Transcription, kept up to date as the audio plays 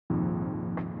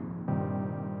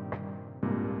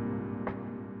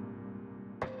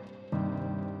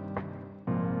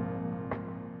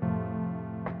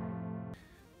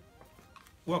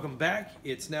Welcome back.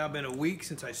 It's now been a week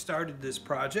since I started this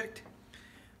project,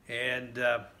 and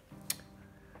I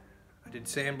did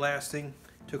sandblasting.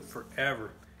 Took forever.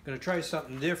 I'm going to try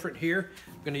something different here.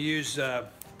 I'm going to use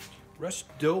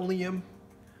Rust-Oleum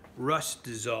rust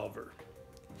dissolver.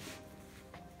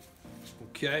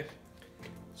 Okay,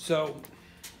 so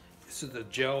this is the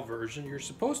gel version. You're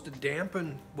supposed to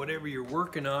dampen whatever you're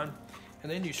working on,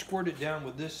 and then you squirt it down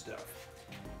with this stuff.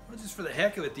 Well, just for the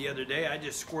heck of it, the other day I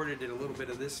just squirted a little bit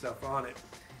of this stuff on it.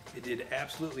 It did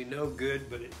absolutely no good,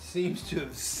 but it seems to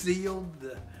have sealed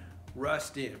the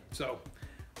rust in. So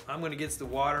I'm going to get the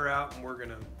water out, and we're going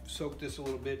to soak this a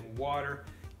little bit in water,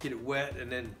 get it wet, and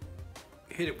then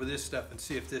hit it with this stuff and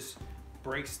see if this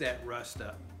breaks that rust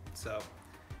up. So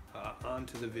on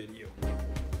to the video.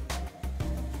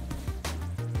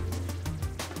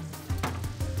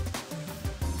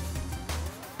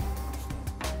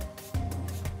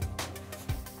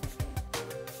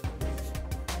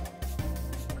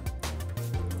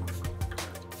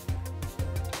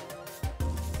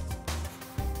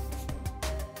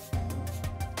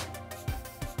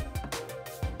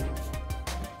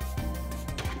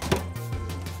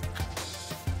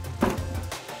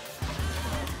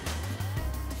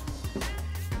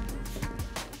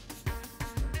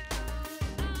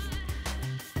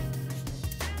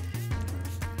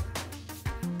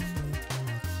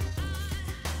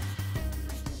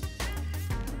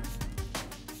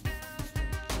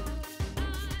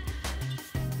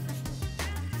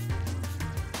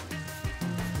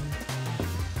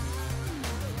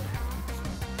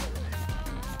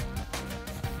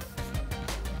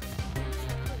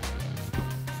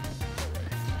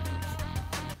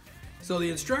 So the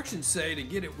instructions say to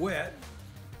get it wet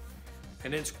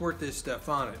and then squirt this stuff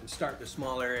on it and start in a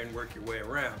small area and work your way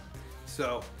around.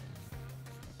 So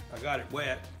I got it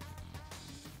wet,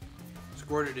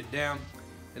 squirted it down,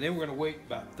 and then we're going to wait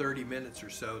about 30 minutes or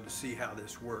so to see how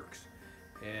this works.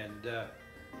 And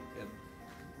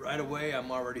right away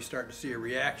I'm already starting to see a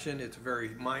reaction. It's a very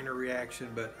minor reaction,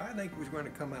 but I think we're going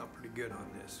to come out pretty good on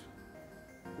this.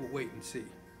 We'll wait and see.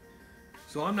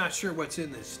 So I'm not sure what's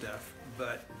in this stuff,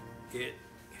 but it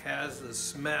has a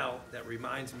smell that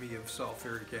reminds me of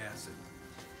sulfuric acid.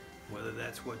 Whether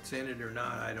that's what's in it or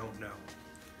not, I don't know.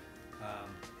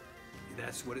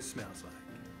 That's what it smells like.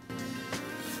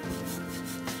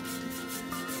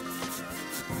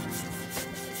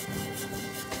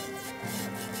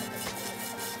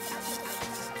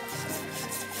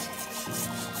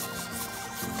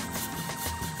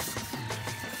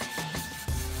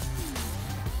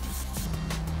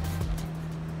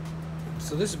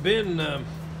 So this has been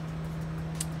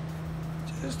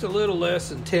just a little less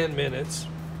than 10 minutes.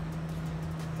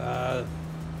 It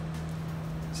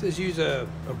says use a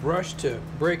brush to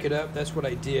break it up. That's what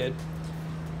I did.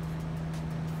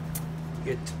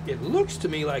 It looks to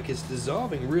me like it's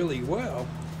dissolving really well.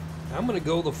 I'm going to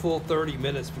go the full 30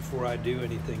 minutes before I do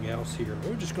anything else here.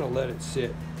 We're just going to let it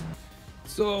sit.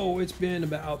 So it's been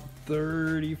about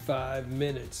 35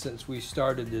 minutes since we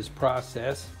started this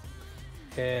process,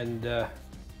 and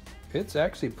it's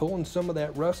actually pulling some of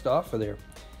that rust off of there.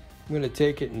 I'm going to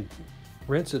take it and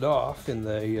rinse it off in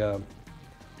the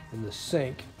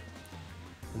sink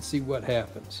and see what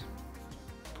happens.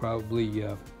 Probably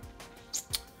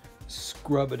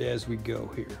scrub it as we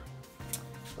go here.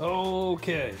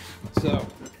 Okay, so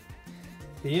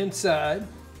the inside,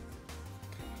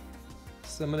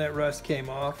 some of that rust came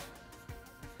off.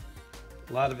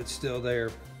 A lot of it's still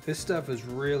there. This stuff is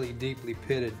really deeply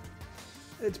pitted.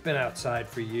 It's been outside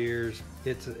for years.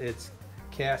 It's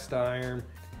cast iron,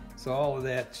 so all of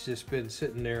that's just been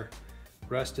sitting there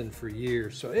rusting for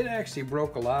years. So it actually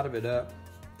broke a lot of it up.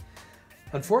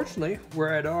 Unfortunately,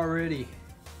 where I'd already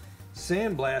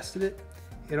sandblasted it,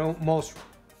 it almost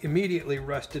immediately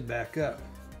rusted back up.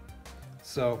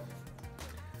 So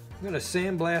I'm going to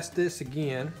sandblast this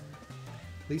again,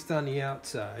 at least on the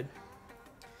outside,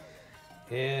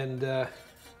 and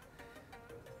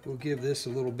we'll give this a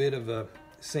little bit of a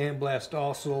sandblast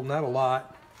also, not a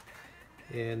lot,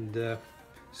 and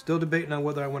still debating on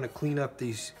whether I want to clean up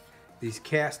these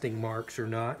casting marks or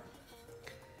not.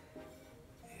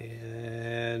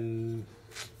 And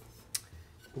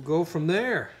we'll go from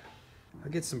there. I'll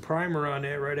get some primer on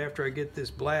that right after I get this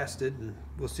blasted, and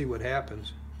we'll see what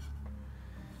happens.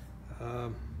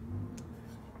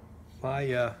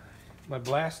 My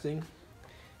blasting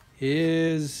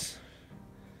is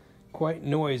quite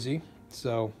noisy,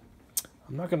 so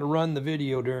I'm not going to run the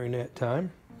video during that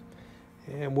time,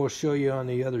 and we'll show you on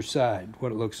the other side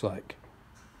what it looks like.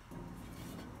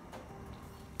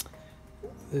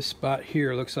 This spot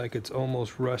here looks like it's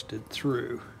almost rusted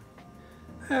through.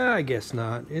 I guess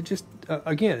not. It just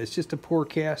again, it's just a poor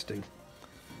casting.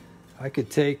 I could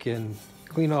take and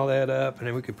clean all that up, and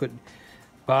then we could put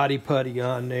body putty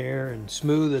on there and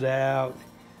smooth it out.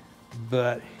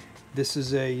 But this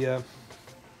is a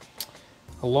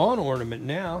lawn ornament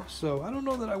now, so I don't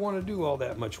know that I want to do all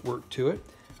that much work to it.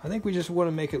 I think we just want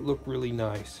to make it look really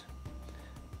nice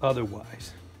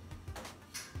otherwise.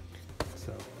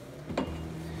 So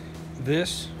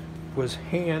this was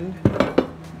hand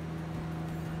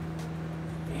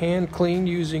cleaned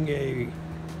using a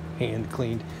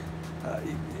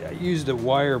I used a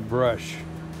wire brush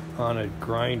on a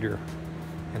grinder,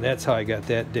 and that's how I got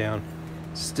that down.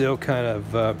 Still kind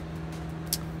of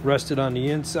rusted on the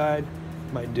inside.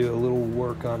 Might do a little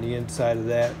work on the inside of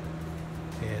that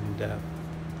and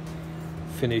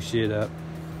finish it up.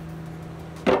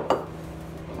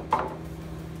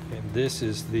 And this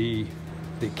is the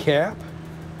cap.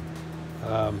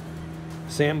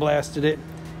 Sandblasted it.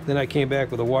 Then I came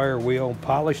back with a wire wheel and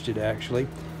polished it. Actually,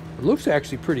 it looks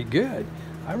actually pretty good.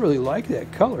 I really like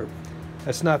that color.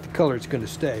 That's not the color it's going to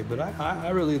stay, but I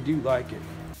really do like it.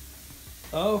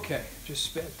 Okay, just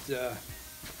spent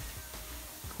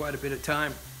quite a bit of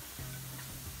time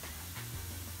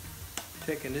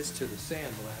taking this to the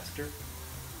sandblaster.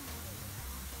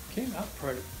 Came out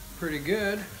pretty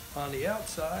good on the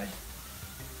outside.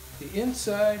 The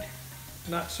inside,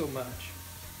 not so much.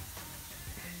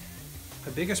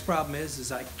 The biggest problem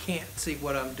is I can't see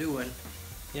what I'm doing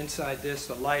inside this.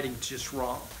 The lighting's just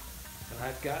wrong. And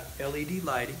I've got LED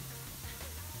lighting,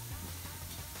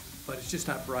 but it's just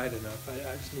not bright enough.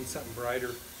 I just need something brighter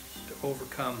to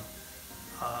overcome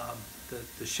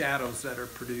the shadows that are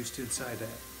produced inside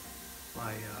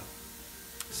my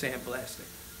sandblasting.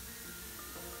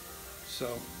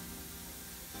 So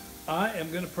I am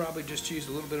going to probably just use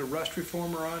a little bit of rust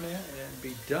reformer on it and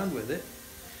be done with it.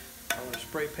 I'm going to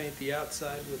spray paint the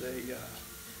outside with a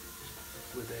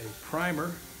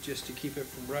primer just to keep it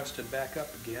from rusting back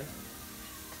up again,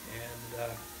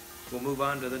 and we'll move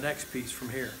on to the next piece from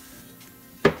here.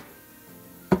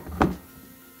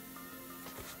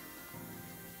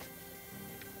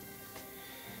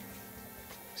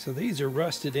 So these are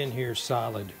rusted in here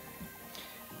solid.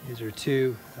 These are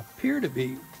two, appear to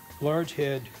be large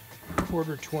head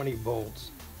quarter 20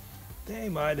 bolts. They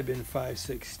might have been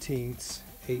 5/16,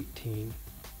 18.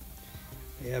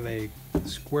 They have a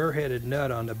square-headed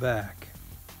nut on the back.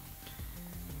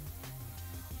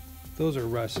 Those are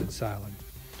rusted solid.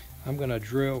 I'm going to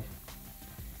drill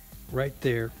right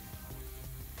there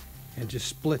and just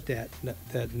split that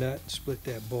nut, split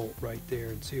that bolt right there,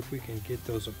 and see if we can get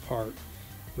those apart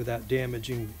without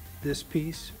damaging this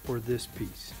piece or this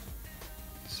piece.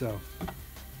 So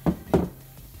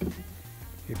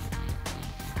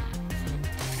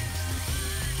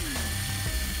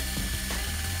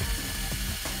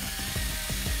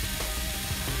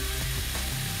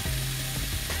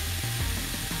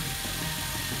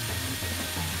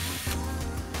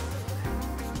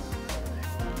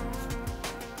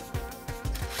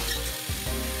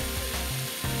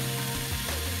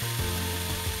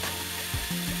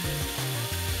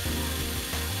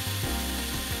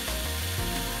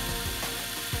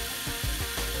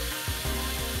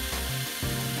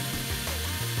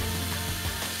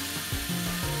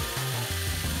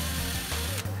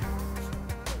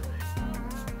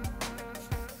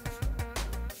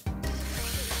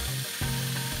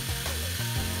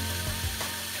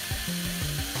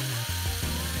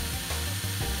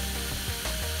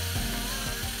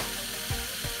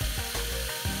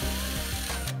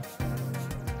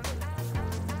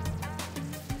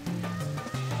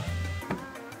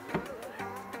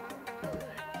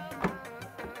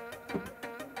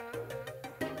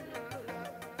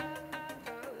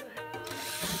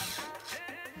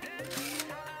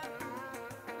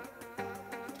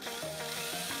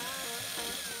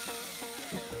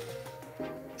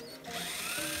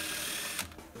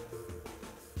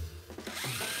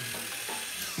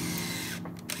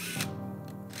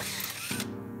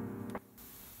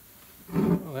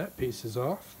well, that piece is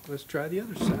off. Let's try the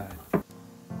other side.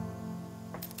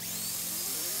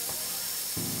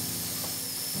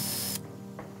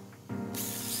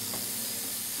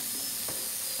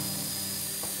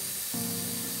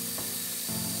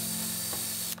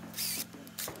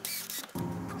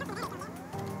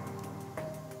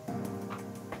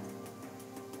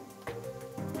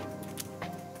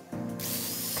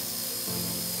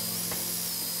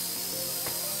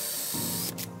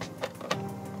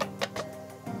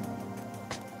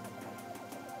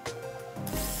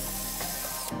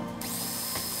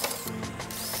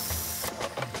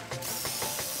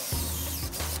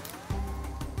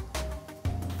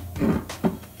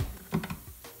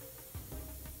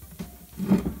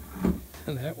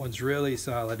 That one's really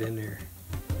solid in there.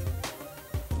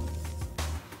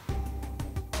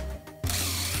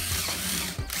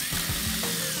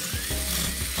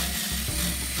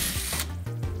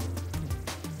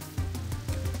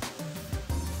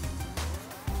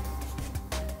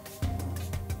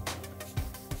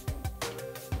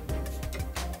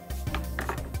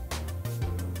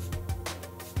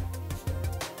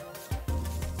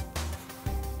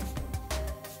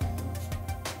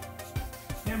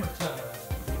 Hammer time.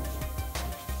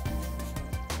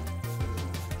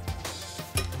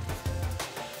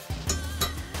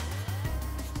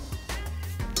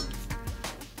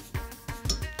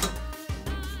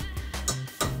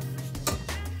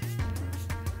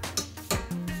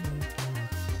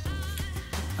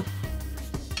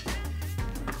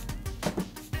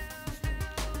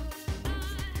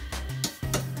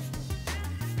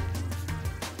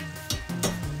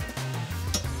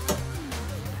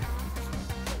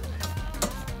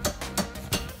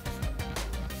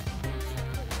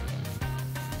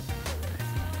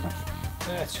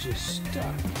 That's just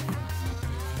stuck.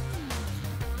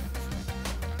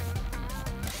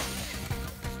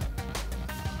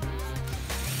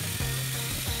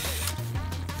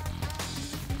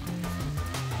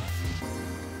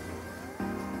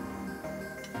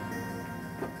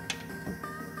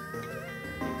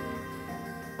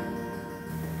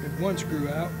 Get one screw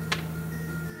out.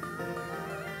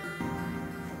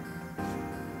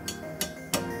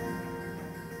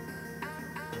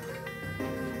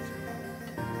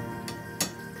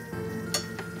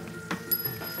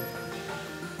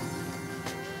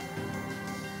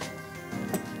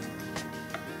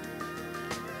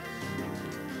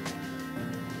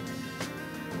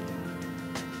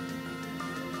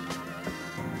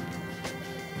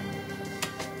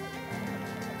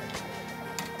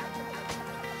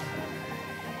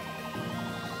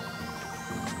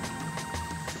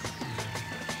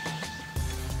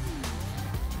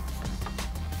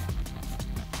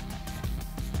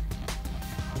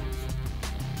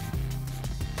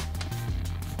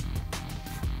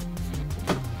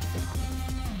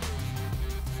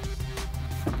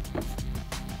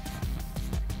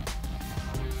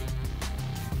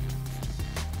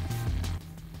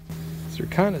 They're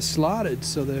kind of slotted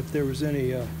so that if there was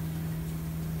any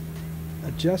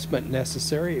adjustment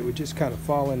necessary, it would just kind of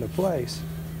fall into place.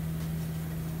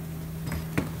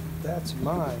 That's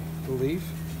my belief.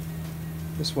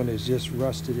 This one is just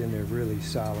rusted in there really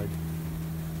solid.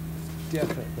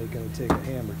 Definitely going to take a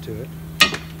hammer to it.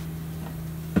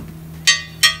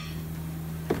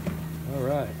 All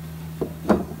right.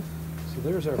 So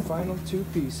there's our final two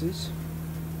pieces.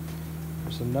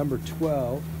 There's a number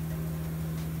 12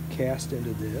 cast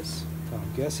into this.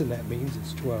 I'm guessing that means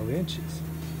it's 12 inches,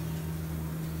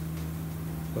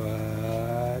 but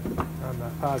I'm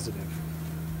not positive.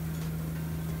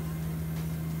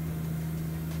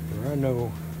 There are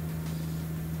no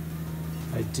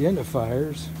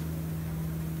identifiers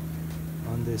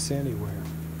on this anywhere.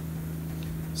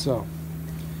 So,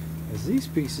 as these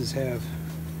pieces have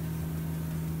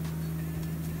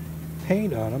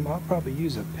paint on them, I'll probably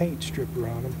use a paint stripper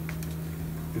on them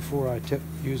before I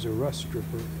use a rust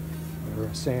stripper or a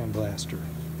sandblaster.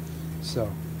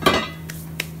 So,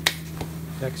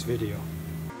 next video.